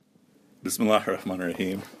بسم الله الرحمن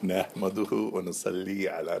الرحيم نحمده ونصلي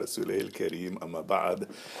على رسوله الكريم أما بعد.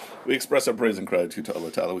 We express our praise and gratitude to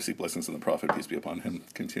Allah Ta'ala. We seek blessings on the Prophet, peace be upon him.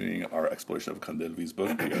 Continuing our exploration of Kandhelwi's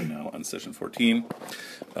book, we are now on session 14,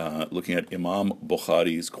 looking at Imam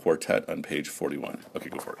Bukhari's quartet on page 41.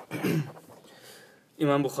 Okay, go for it.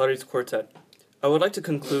 Imam Bukhari's quartet. I would like to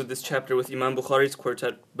conclude this chapter with Imam Bukhari's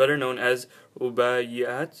quartet, better known as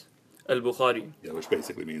Rubaiyat al-Bukhari. Yeah, which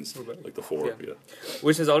basically means like the four. Yeah.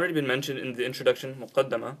 Which has already been mentioned in the introduction,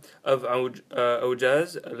 Muqaddama, of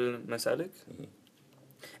Awjaz al-Masalik.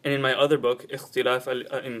 And in my other book, Ikhtilaf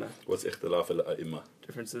al-A'imma. What's Ikhtilaf al-A'imma?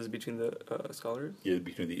 Differences between the scholars? Yeah,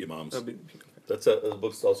 between the Imams. Okay. That's the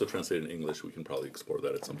book's also translated in English. We can probably explore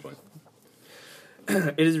that at some point.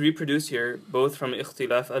 It is reproduced here, both from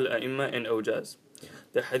Ikhtilaf al-A'imma and Awjaz.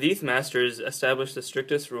 The Hadith masters establish the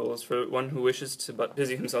strictest rules for one who wishes to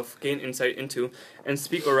busy himself, gain insight into, and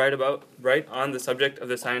speak or write on the subject of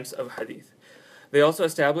the science of Hadith. They also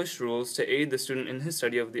establish rules to aid the student in his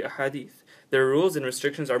study of the Hadith. Their rules and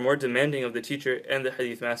restrictions are more demanding of the teacher and the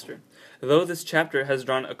Hadith master. Though this chapter has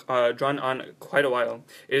drawn on quite a while,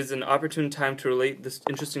 it is an opportune time to relate this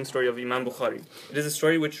interesting story of Imam Bukhari. It is a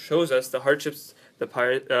story which shows us the hardships the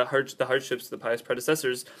pious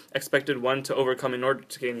predecessors expected one to overcome in order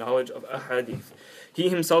to gain knowledge of Hadith. He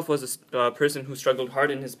himself was a person who struggled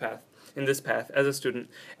hard in this path as a student,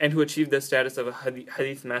 and who achieved the status of a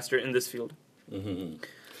Hadith master in this field. Mm-hmm.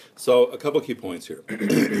 So, a couple key points here.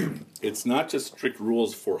 It's not just strict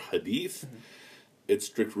rules for Hadith, it's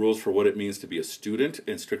strict rules for what it means to be a student,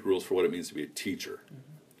 and strict rules for what it means to be a teacher,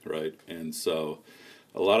 right? And so,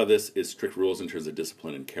 a lot of this is strict rules in terms of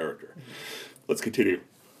discipline and character. Let's continue.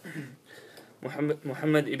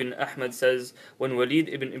 Muhammad ibn Ahmad says, when Walid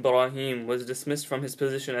ibn Ibrahim was dismissed from his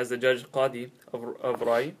position as the judge Qadi of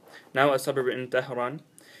Rai, now a suburb in Tehran,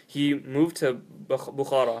 he moved to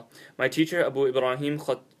Bukhara. My teacher, Abu Ibrahim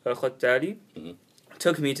Khattali,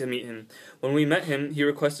 took me to meet him. When we met him, he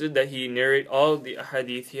requested that he narrate all the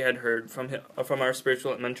ahadith he had heard from our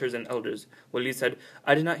spiritual mentors and elders. Walid said,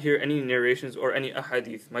 I did not hear any narrations or any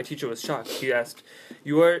ahadith. My teacher was shocked. He asked,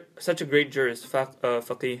 you are such a great jurist,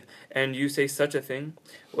 faqih, and you say such a thing?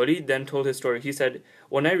 Walid then told his story. He said,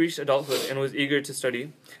 when I reached adulthood and was eager to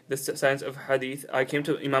study the science of hadith, I came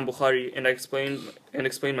to Imam Bukhari and I explained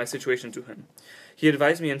my situation to him. He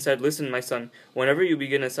advised me and said, listen, my son, whenever you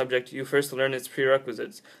begin a subject, you first learn its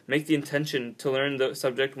prerequisites. Make intention to learn the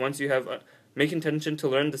subject once you have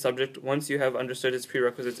understood its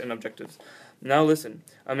prerequisites and objectives. Now listen,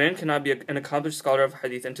 a man cannot be an accomplished scholar of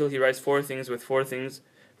hadith until he writes four things as four things.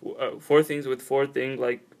 So four things with four things,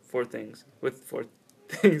 like four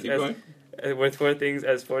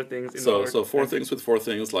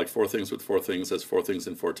things with four things, as four things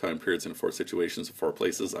in four time periods, in four situations, in four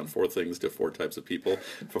places, on four things to four types of people,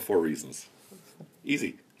 for four reasons.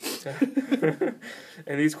 Easy.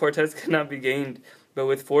 And these quartets cannot be gained but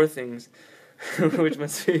with four things, which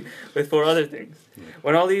must be with four other things.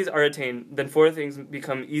 When all these are attained, then four things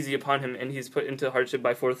become easy upon him, and he is put into hardship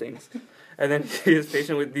by four things. And then he is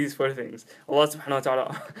patient with these four things. Allah subhanahu wa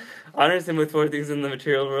ta'ala honors him with four things in the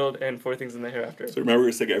material world and four things in the hereafter. So remember we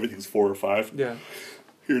were saying everything's 4 or 5? Yeah.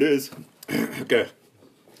 Here it is. Okay.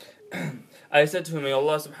 I said to him, may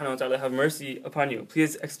Allah subhanahu wa ta'ala have mercy upon you.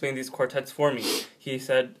 Please explain these quartets for me. He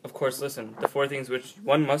said, of course, listen. The four things which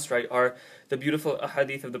one must write are the beautiful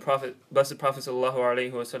ahadith of the Prophet, Blessed Prophet sallallahu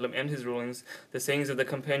alaihi wasallam, and his rulings, the sayings of the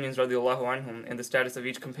companions radiallahu anhum, and the status of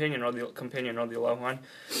each companion radiallahu anhu,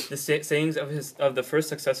 the sayings of the first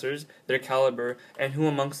successors, their caliber, and who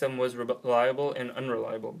amongst them was reliable and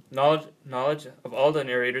unreliable. Knowledge of all the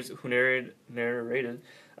narrators who narrated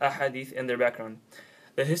ahadith and their background.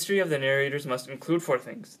 The history of the narrators must include four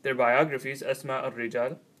things: their biographies, asma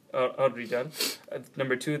al-rijal,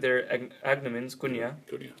 number 2, their agnomens, kunya.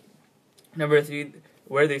 Number 3,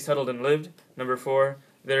 where they settled and lived. Number 4,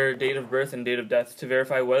 their date of birth and date of death, to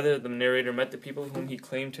verify whether the narrator met the people whom he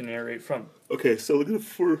claimed to narrate from. Okay, so look at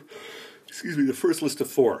the first list of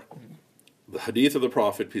 4. The hadith of the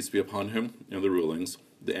Prophet, peace be upon him, and the rulings,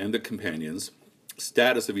 and the companions,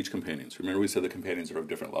 status of each companions. Remember we said the companions are of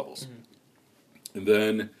different levels. And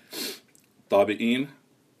then tabi'in,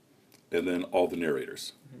 and then all the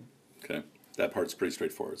narrators. Okay, that part's pretty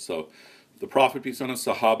straightforward. So the Prophet, peace on him,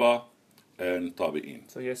 Sahaba, and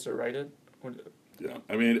tabi'in. So he has to write it? Yeah,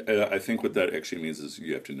 I mean, I think what that actually means is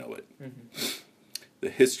you have to know it. The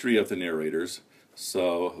history of the narrators,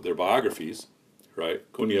 so their biographies, right?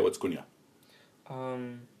 Kunya, what's kunya?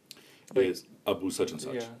 Is Abu such and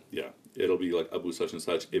such. Yeah. It'll be like Abu such and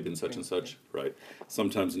such, Ibn such and such, right?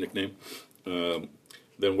 Sometimes a nickname.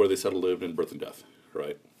 Then where they settled, lived, and birth and death,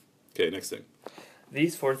 right? Okay, next thing.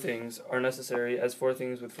 These four things are necessary as four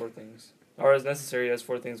things with four things. Are as necessary as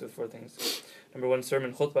four things with four things. Number one,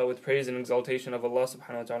 sermon, khutbah, with praise and exaltation of Allah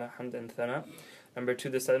subhanahu wa ta'ala, hamd and thana. Number two,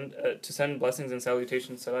 to send blessings and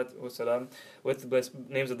salutations, salat wa salam, with the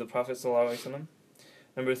names of the Prophet sallallahu alaihi wasallam.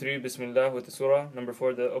 Number three, bismillah, with the surah. Number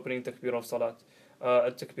four, the opening takbir of salat.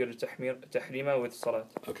 Takbir tahrima with salat.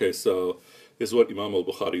 Okay, so this is what Imam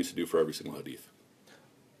al-Bukhari used to do for every single hadith.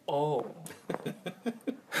 Oh. I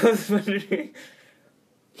was wondering.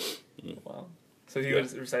 Wow. So he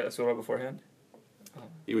would recite a surah beforehand? Oh.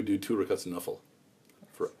 He would do 2 rakats nafil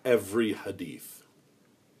for every hadith.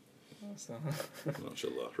 So.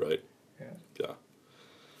 MashaAllah, right? Yeah.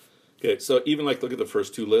 Okay, so even like look at the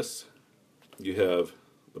first 2 lists. You have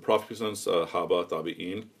the Prophet, Sahaba,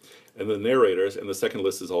 Tabi'in, and the narrators, and the second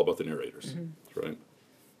list is all about the narrators, right?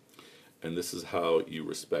 And this is how you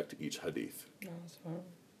respect each hadith.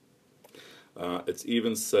 It's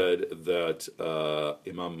even said that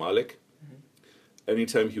Imam Malik,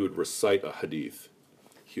 anytime he would recite a hadith,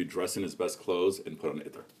 he would dress in his best clothes and put on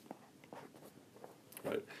itr.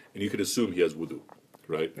 Right? And you could assume he has wudu,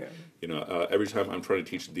 right? Yeah. You know, every time I'm trying to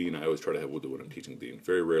teach deen, I always try to have wudu when I'm teaching deen.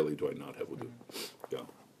 Very rarely do I not have wudu. Yeah.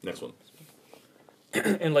 Next one.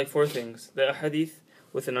 And like four things. The hadith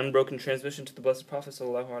with an unbroken transmission to the Blessed Prophet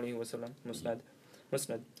sallallahu alaihi wasallam, musnad.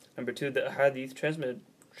 Number two, the hadith transmitted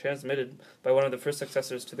by one of the first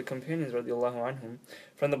successors to the companions radiallahu anhum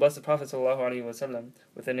from the Blessed Prophet sallallahu alaihi wasallam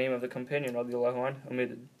with the name of the companion radiallahu anhu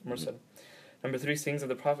omitted, mursal. Number three, sayings of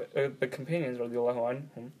the Prophet, the companions radiallahu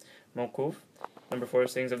anhum, mawquf. Number four,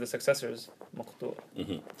 sayings of the successors, maqtu',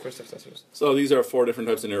 first successors. So these are 4 different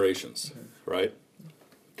types of narrations, right?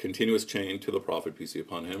 Continuous chain to the Prophet, peace be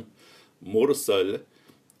upon him. Mursal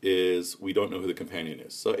is we don't know who the companion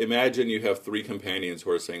is. So imagine you have 3 companions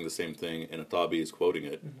who are saying the same thing and a tabi is quoting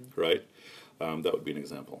it, right? That would be an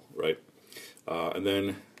example, right? And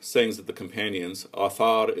then sayings of the companions,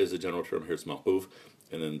 athar is a general term, here it's ma'quf,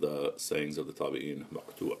 and then the sayings of the tabi'in,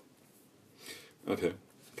 maqtu'a. Okay,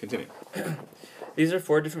 continue. These are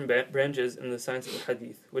 4 different branches in the science of the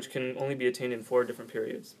hadith, which can only be attained in 4 different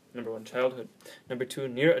periods. Number 1, childhood. Number 2,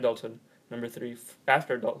 near adulthood. Number 3,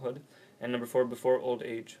 after adulthood. And number 4, before old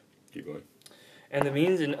age. Keep going. And the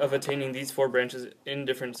means of attaining these 4 branches in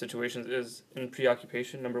different situations is in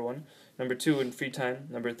preoccupation, number 1. Number 2, in free time.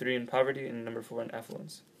 Number 3, in poverty. And number 4, in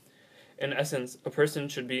affluence. In essence, a person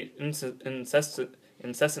should be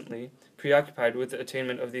incessantly preoccupied with the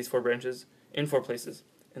attainment of these 4 branches in 4 places.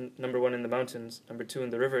 Number 1, in the mountains. Number 2, in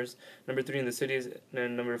the rivers. Number 3, in the cities.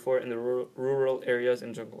 And number 4, in the rural areas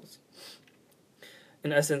and jungles.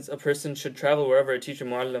 In essence, a person should travel wherever a teacher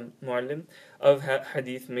mu'allim of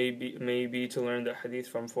hadith may be to learn the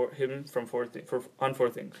hadith on 4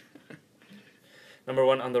 things. Number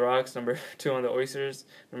 1, on the rocks. Number 2, on the oysters.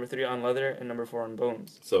 Number 3, on leather. And number 4, on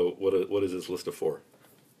bones. So what is this list of 4?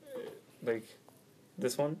 Like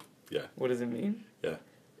this one? Yeah. What does it mean? Yeah.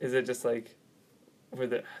 Is it just like where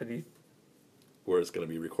the hadith? Where it's going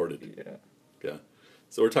to be recorded. Yeah. Yeah.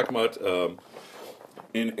 So we're talking about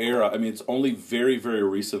in era. I mean, it's only very, very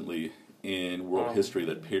recently in world history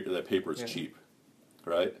that paper is cheap,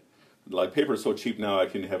 right? Like paper is so cheap now, I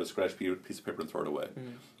can have a scratched piece of paper and throw it away.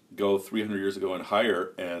 Go 300 years ago and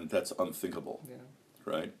higher, and that's unthinkable,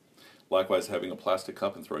 right? Likewise, having a plastic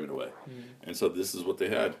cup and throwing it away. And so this is what they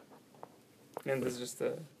had. And this is just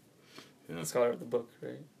the scholar of the book,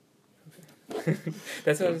 right? Okay.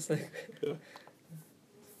 That's what I was like. Yeah.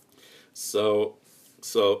 So,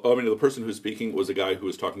 I mean, the person who's speaking was a guy who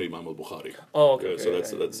was talking to Imam al-Bukhari. Oh, okay. So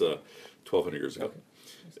that's 1,200 years ago.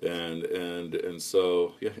 Okay. And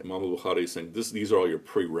so, Imam al-Bukhari is saying, these are all your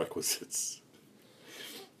prerequisites.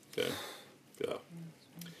 Okay. Yeah.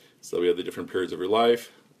 So we have the different periods of your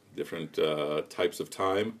life, different types of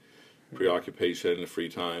time, preoccupation, free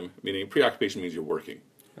time. Meaning, preoccupation means you're working.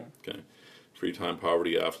 Okay. Free time,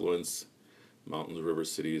 poverty, affluence, mountains,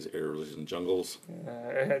 rivers, cities, areas, and jungles.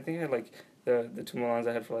 I think I had like the 2 Mulans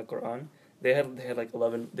I had for like Quran. They had like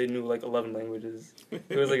 11. They knew like 11 languages.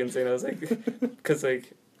 It was like insane. I was like, because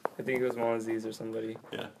like I think it was Mullah Aziz or somebody.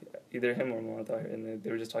 Yeah. Either him or Mullah Tahir, and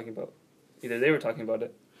they were just talking about. Either they were talking about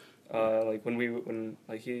it. Like when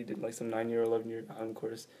he did like some 9-year or 11-year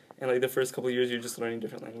course, and like the first couple of years you're just learning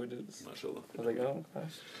different languages. MashaAllah. I was like, oh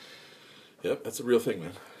gosh. Yep, that's a real thing,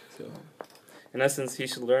 man. So. In essence, he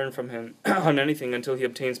should learn from him on anything until he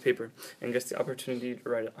obtains paper and gets the opportunity to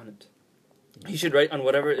write on it. He should write on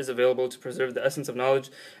whatever is available to preserve the essence of knowledge,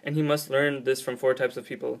 and he must learn this from 4 types of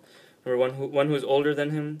people. Number 1, who is older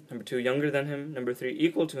than him. Number 2, younger than him. Number 3,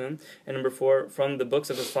 equal to him. And number 4, from the books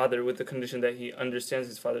of his father, with the condition that he understands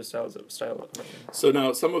his father's style of writing. So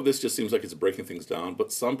now, some of this just seems like it's breaking things down,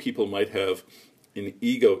 but some people might have an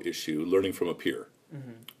ego issue learning from a peer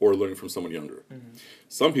or learning from someone younger.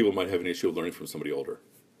 Some people might have an issue of learning from somebody older,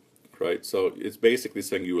 right? So it's basically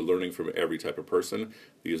saying you are learning from every type of person.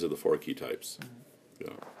 These are the 4 key types.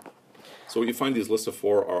 Yeah. So what you find, these lists of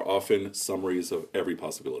 4 are often summaries of every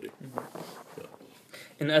possibility. Yeah.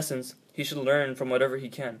 In essence, he should learn from whatever he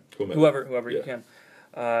can, whoever he can.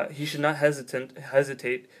 He should not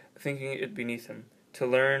hesitate thinking it beneath him to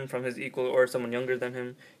learn from his equal or someone younger than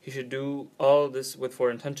him. He should do all this with 4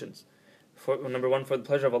 intentions. Number 1, for the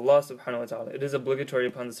pleasure of Allah subhanahu wa ta'ala. It is obligatory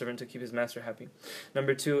upon the servant to keep his master happy.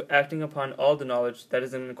 Number 2, acting upon all the knowledge that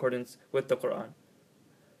is in accordance with the Quran.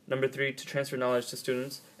 Number 3, to transfer knowledge to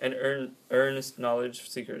students and earnest knowledge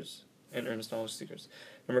seekers.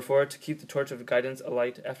 Number 4, to keep the torch of guidance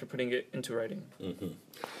alight after putting it into writing.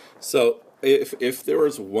 So if there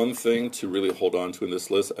was one thing to really hold on to in this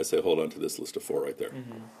list, I say hold on to this list of 4 right there.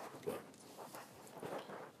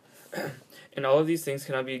 And all of these things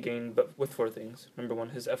cannot be gained but with 4 things. Number 1,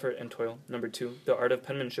 his effort and toil. Number 2, the art of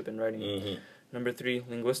penmanship and writing. Number 3,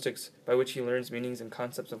 linguistics, by which he learns meanings and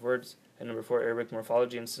concepts of words. And number 4, Arabic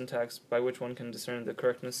morphology and syntax, by which one can discern the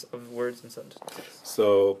correctness of words and sentences.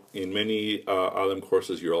 So in many alim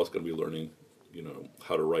courses, you're also going to be learning,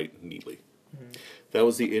 how to write neatly. That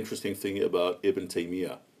was the interesting thing about Ibn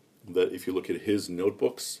Taymiyyah, that if you look at his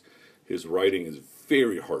notebooks, his writing is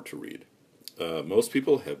very hard to read. Most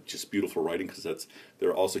people have just beautiful writing because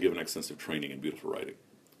they're also given extensive training in beautiful writing.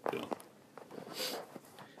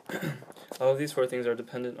 All of these 4 things are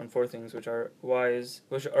dependent on 4 things which are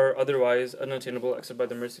otherwise unattainable except by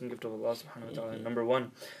the mercy and gift of Allah subhanahu wa ta'ala. Number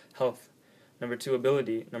 1, health. Number 2,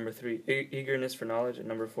 ability. Number 3, eagerness for knowledge. And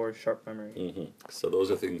number 4, sharp memory. So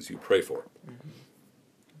those are things you pray for.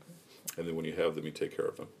 And then when you have them, you take care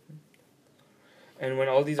of them. And when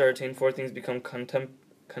all these are attained, 4 things become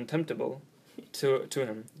contemptible to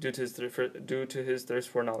him due to his thirst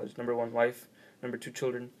for knowledge. Number 1, wife. Number 2,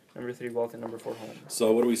 children. Number 3, wealth. And number 4, home.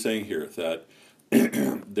 So what are we saying here? That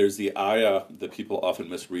there's the ayah that people often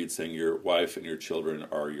misread, saying your wife and your children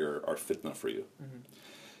are fitna for you.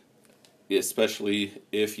 Especially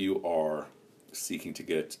if you are seeking to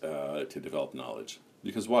get to develop knowledge.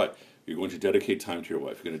 Because why? You're going to dedicate time to your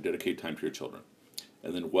wife. You're going to dedicate time to your children.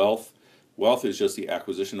 And then wealth. Wealth is just the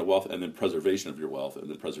acquisition of wealth, and then preservation of your wealth, and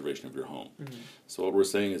then preservation of your home. So what we're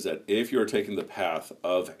saying is that if you're taking the path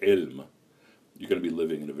of ilm, you're going to be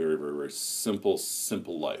living in a very, very, very simple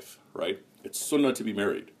life, right? It's sunnah to be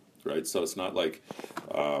married, right? So it's not like,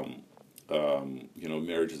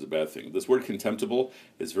 marriage is a bad thing. This word contemptible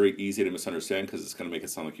is very easy to misunderstand because it's going to make it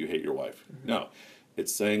sound like you hate your wife. No,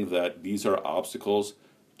 it's saying that these are obstacles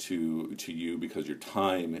to you because your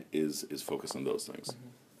time is focused on those things.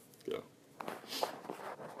 Yeah.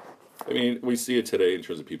 I mean, we see it today in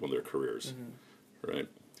terms of people in their careers, right?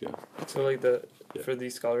 Yeah. So like for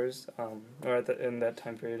these scholars, or in that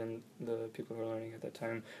time period, and the people who were learning at that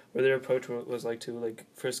time, where their approach was like to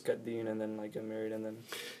first get deen and then get married and then.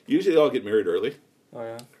 Usually, they all get married early. Oh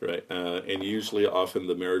yeah. Right, and usually, often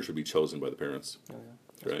the marriage would be chosen by the parents. Oh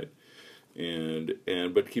yeah.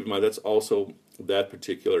 Right, but keep in mind that's also that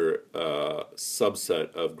particular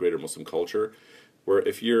subset of greater Muslim culture, where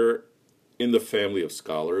if you're in the family of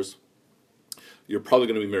scholars, you're probably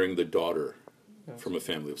going to be marrying the daughter from a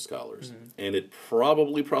family of scholars, and it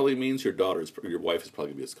probably means your wife is probably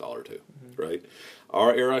going to be a scholar too, right?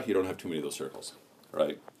 Our era, you don't have too many of those circles,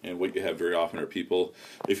 right? And what you have very often are people.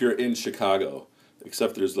 If you're in Chicago,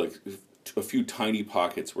 except there's a few tiny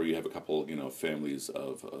pockets where you have a couple, families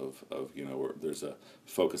of where there's a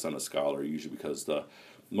focus on a scholar, usually because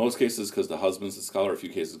most cases because the husband's a scholar, a few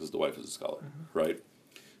cases because the wife is a scholar, right?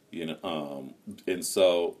 And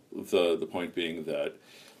so the point being that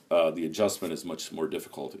the adjustment is much more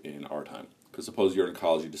difficult in our time. Because suppose you're in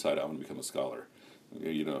college, you decide I want to become a scholar.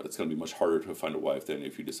 It's going to be much harder to find a wife than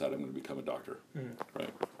if you decide I'm going to become a doctor,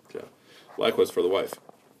 right? Yeah. Likewise for the wife.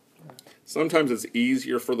 Sometimes it's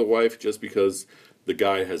easier for the wife just because the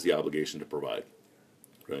guy has the obligation to provide,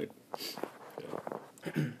 right?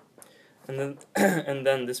 Yeah. And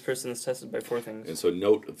then this person is tested by 4 things. And so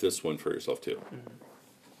note this one for yourself too.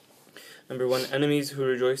 Number 1, enemies who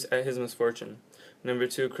rejoice at his misfortune. Number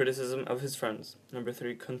 2, criticism of his friends. Number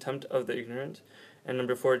 3, contempt of the ignorant. And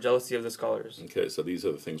number 4, jealousy of the scholars. Okay, so these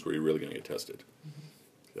are the things where you're really going to get tested.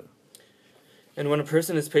 Yeah. And when a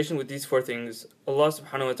person is patient with these 4 things, Allah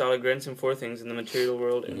subhanahu wa ta'ala grants him 4 things in the material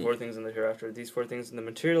world and 4 things in the hereafter. These 4 things in the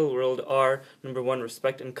material world are, number 1,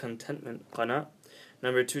 respect and contentment, qana.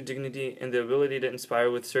 Number 2, dignity and the ability to inspire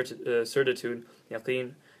with certitude,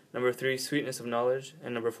 yaqeen. Number 3, sweetness of knowledge.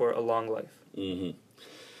 And number 4, a long life.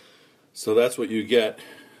 So that's what you get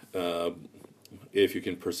if you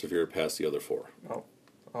can persevere past the other four. Oh,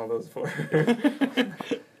 all those four.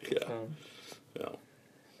 Yeah. Yeah.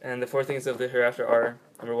 And the four things of the hereafter are,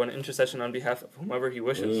 number one, intercession on behalf of whomever he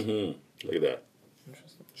wishes. Look at that.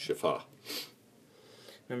 Interesting. Shifa.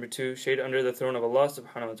 Number two, shade under the throne of Allah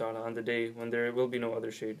subhanahu wa ta'ala on the day when there will be no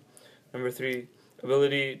other shade. Number three,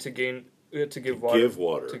 ability to give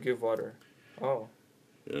water. To give water. Oh.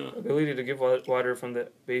 Yeah. Ability to give water from the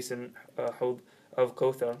basin Hawd of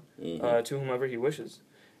Kawthar to whomever he wishes.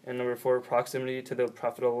 And number four, proximity to the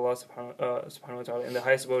Prophet of Allah subhanahu wa ta'ala in the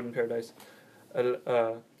highest abode in paradise.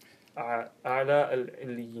 A'la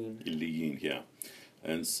al-Illiyin. Illiyin, yeah.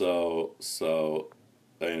 And so,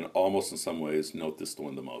 and almost in some ways, note this the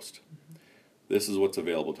one the most. This is what's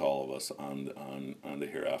available to all of us on the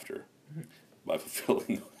hereafter by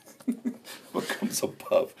fulfilling what comes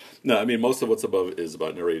above. No, I mean, most of what's above is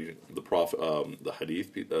about narrating the Prophet, the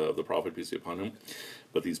Hadith of the Prophet, peace be upon him.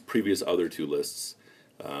 But these previous other two lists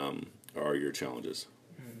are your challenges,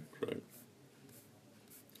 right?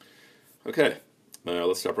 Okay,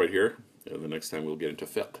 let's stop right here. And the next time we'll get into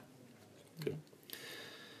fiqh. Okay.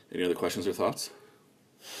 Any other questions or thoughts?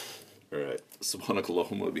 All right. سبحانك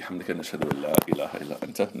اللهم وبحمدك نشهد أن لا إله إلا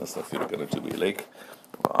أنت نستغفرك ونتوب إليك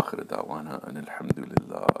وآخر دعوانا أن الحمد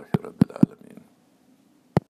لله رب العالمين.